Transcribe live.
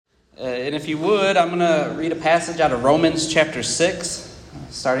And if you would, I'm going to read a passage out of Romans chapter 6,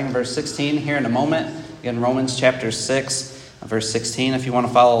 starting in verse 16 here in a moment. Again, Romans chapter 6, verse 16, if you want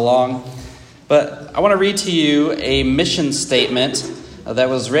to follow along. But I want to read to you a mission statement that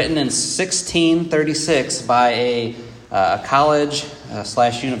was written in 1636 by a college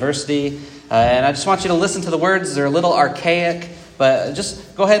 / university. And I just want you to listen to the words. They're a little archaic, but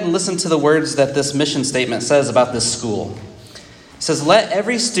just go ahead and listen to the words that this mission statement says about this school. It says, "Let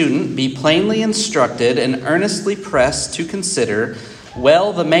every student be plainly instructed and earnestly pressed to consider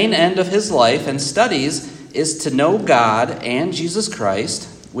well the main end of his life and studies is to know God and Jesus Christ,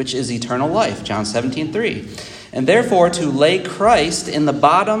 which is eternal life," John 17:3. "And therefore to lay Christ in the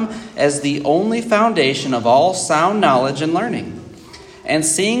bottom as the only foundation of all sound knowledge and learning. And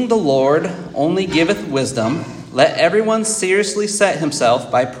seeing the Lord only giveth wisdom, let everyone seriously set himself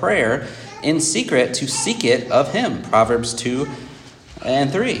by prayer in secret to seek it of him," Proverbs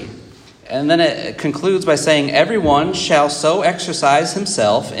 2:3. And then it concludes by saying, "Everyone shall so exercise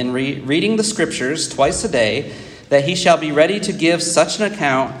himself in reading the scriptures twice a day, that he shall be ready to give such an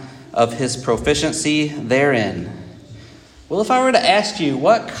account of his proficiency therein." Well, if I were to ask you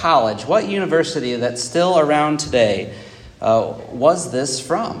what college, what university that's still around today was this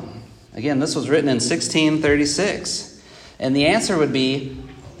from? Again, this was written in 1636. And the answer would be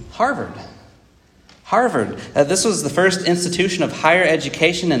Harvard. Harvard. This was the first institution of higher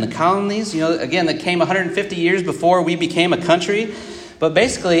education in the colonies. Again, that came 150 years before we became a country. But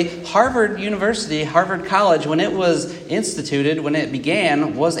basically, Harvard University, Harvard College, when it was instituted, when it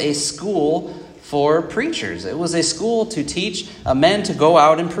began, was a school for preachers. It was a school to teach men to go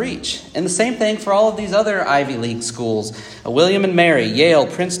out and preach. And the same thing for all of these other Ivy League schools. William and Mary, Yale,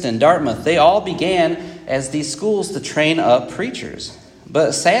 Princeton, Dartmouth, they all began as these schools to train up preachers.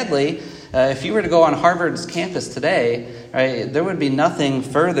 But sadly, if you were to go on Harvard's campus today, right, there would be nothing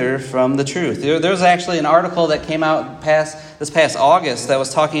further from the truth. There was actually an article that came out this past August that was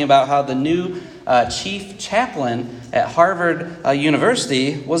talking about how the new chief chaplain at Harvard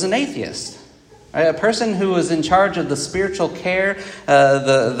University was an atheist. Right, a person who was in charge of the spiritual care,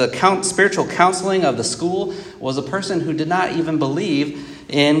 spiritual counseling of the school was a person who did not even believe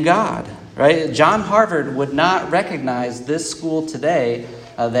in God. Right? John Harvard would not recognize this school today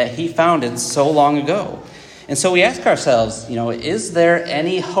that he founded so long ago. And so we ask ourselves, is there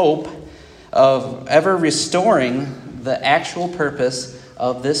any hope of ever restoring the actual purpose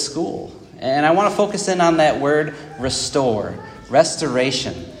of this school? And I want to focus in on that word restore,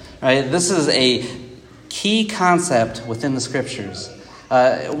 restoration. Right? This is a key concept within the scriptures.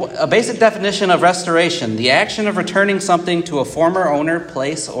 A basic definition of restoration: the action of returning something to a former owner,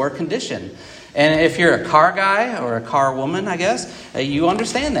 place, or condition. And if you're a car guy or a car woman, I guess, you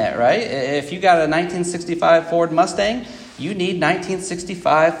understand that, right? If you got a 1965 Ford Mustang, you need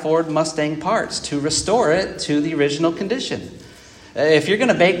 1965 Ford Mustang parts to restore it to the original condition. If you're going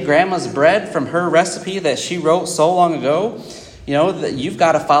to bake grandma's bread from her recipe that she wrote so long ago, you've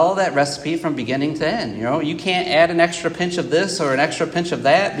got to follow that recipe from beginning to end. You can't add an extra pinch of this or an extra pinch of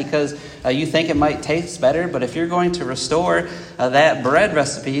that because you think it might taste better. But if you're going to restore that bread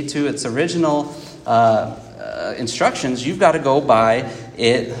recipe to its original instructions, you've got to go by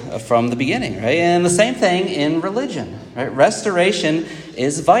it from the beginning, right? And the same thing in religion, right? Restoration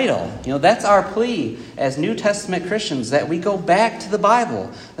is vital. That's our plea as New Testament Christians, that we go back to the Bible,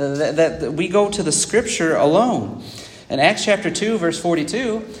 that we go to the Scripture alone. In Acts chapter 2, verse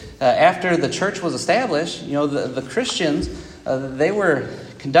 42, after the church was established, the Christians, they were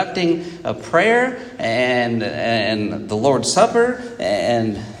conducting a prayer and the Lord's Supper,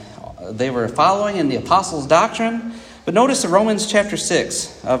 and they were following in the apostles' doctrine. But notice in Romans chapter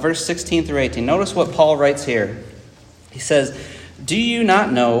 6, verse 16 through 18, notice what Paul writes here. He says, "Do you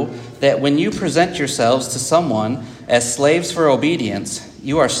not know that when you present yourselves to someone as slaves for obedience,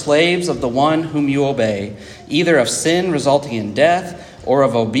 you are slaves of the one whom you obey, either of sin resulting in death or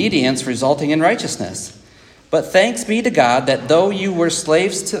of obedience resulting in righteousness? But thanks be to God that though you were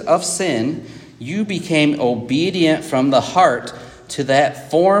slaves of sin, you became obedient from the heart to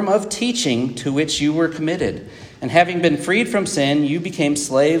that form of teaching to which you were committed. And having been freed from sin, you became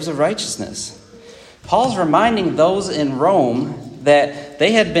slaves of righteousness." Paul's reminding those in Rome that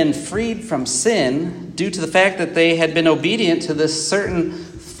they had been freed from sin due to the fact that they had been obedient to this certain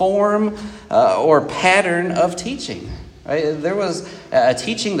form or pattern of teaching. Right? There was a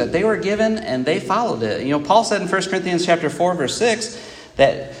teaching that they were given, and they followed it. Paul said in 1 Corinthians chapter 4, verse 6,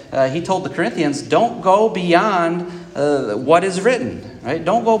 that he told the Corinthians, don't go beyond what is written. Right?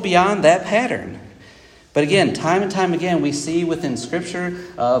 Don't go beyond that pattern. But again, time and time again, we see within Scripture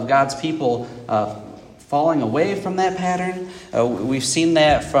of God's people falling away from that pattern. We've seen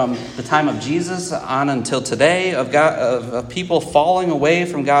that from the time of Jesus on until today, of people falling away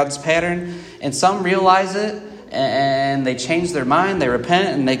from God's pattern. And some realize it, and they change their mind, they repent,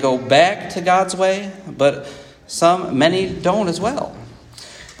 and they go back to God's way. But many don't as well.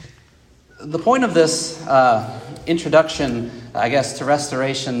 The point of this introduction, I guess, to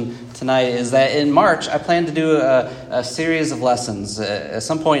restoration tonight is that in March, I plan to do a series of lessons at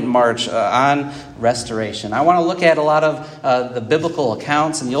some point in March on restoration. I want to look at a lot of the biblical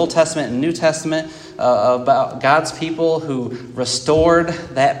accounts in the Old Testament and New Testament about God's people who restored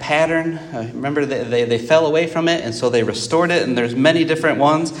that pattern. Remember, they fell away from it, and so they restored it, and there's many different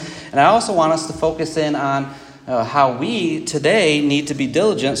ones. And I also want us to focus in on how we today need to be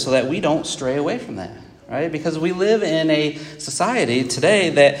diligent so that we don't stray away from that. Right? Because we live in a society today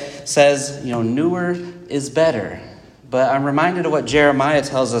that says, newer is better. But I'm reminded of what Jeremiah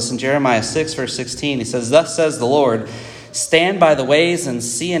tells us in Jeremiah 6, verse 16. He says, "Thus says the Lord, stand by the ways and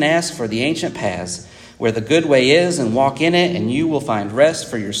see and ask for the ancient paths, where the good way is, and walk in it, and you will find rest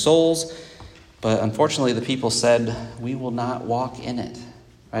for your souls." But unfortunately, the people said, we will not walk in it.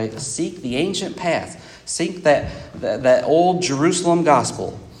 Right? Seek the ancient path. Seek that old Jerusalem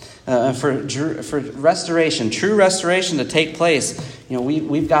gospel. For restoration, true restoration to take place,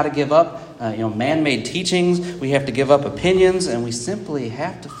 we've got to give up, man-made teachings. We have to give up opinions, and we simply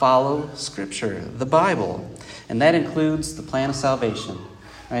have to follow Scripture, the Bible, and that includes the plan of salvation.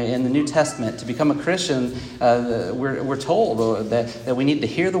 Right? In the New Testament, to become a Christian, we're told that we need to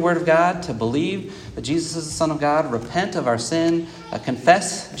hear the Word of God, to believe that Jesus is the Son of God, repent of our sin,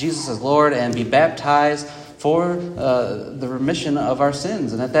 confess Jesus as Lord, and be baptized for the remission of our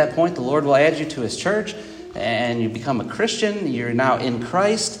sins. And at that point, the Lord will add you to His church, and you become a Christian. You're now in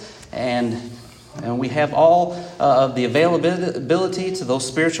Christ, and we have all of the availability to those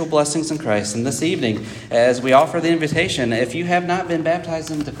spiritual blessings in Christ. And this evening, as we offer the invitation, if you have not been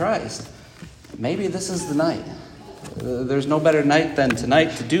baptized into Christ, maybe this is the night. There's no better night than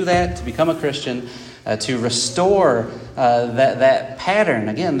tonight to do that, to become a Christian, to restore that pattern,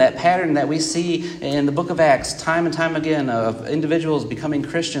 again, that pattern that we see in the book of Acts time and time again of individuals becoming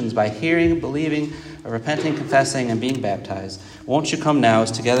Christians by hearing, believing, repenting, confessing, and being baptized. Won't you come now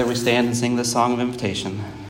as together we stand and sing this song of invitation?